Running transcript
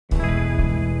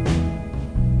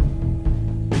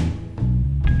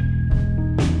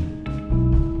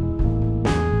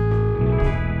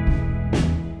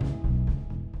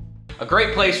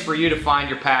great place for you to find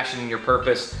your passion and your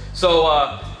purpose. So,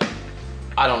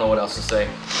 I don't know what else to say.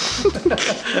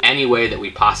 Any way that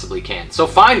we possibly can. So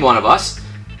find one of us.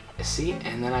 See,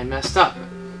 and then I messed up.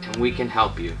 And we can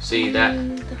help you. See that?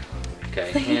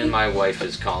 Okay, and my wife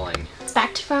is calling.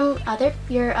 Expect from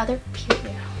your other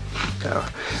peer.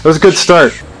 Oh, that was a good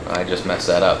start. I just messed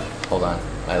that up. Hold on.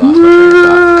 I lost my train of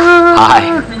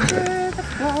thought.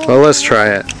 Hi. Well, let's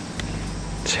try it.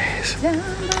 Jeez.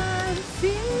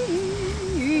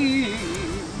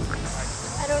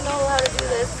 I don't know how to do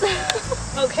this.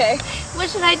 Okay. What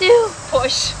should I do?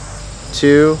 Push.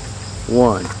 2,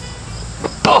 1.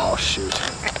 Oh, shoot.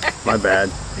 My bad.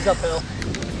 He's uphill.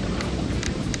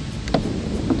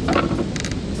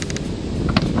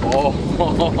 Oh.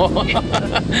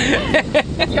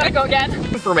 You gotta go again.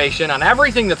 Information on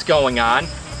everything that's going on,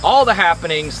 all the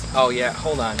happenings. Oh yeah,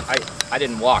 hold on. I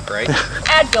didn't walk, right?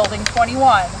 At building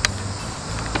 21.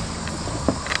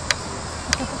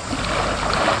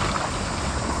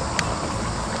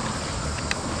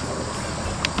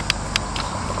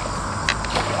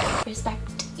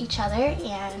 Respect each other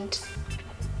and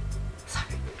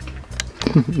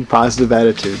Positive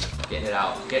attitude. Getting it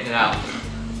out. Getting it out.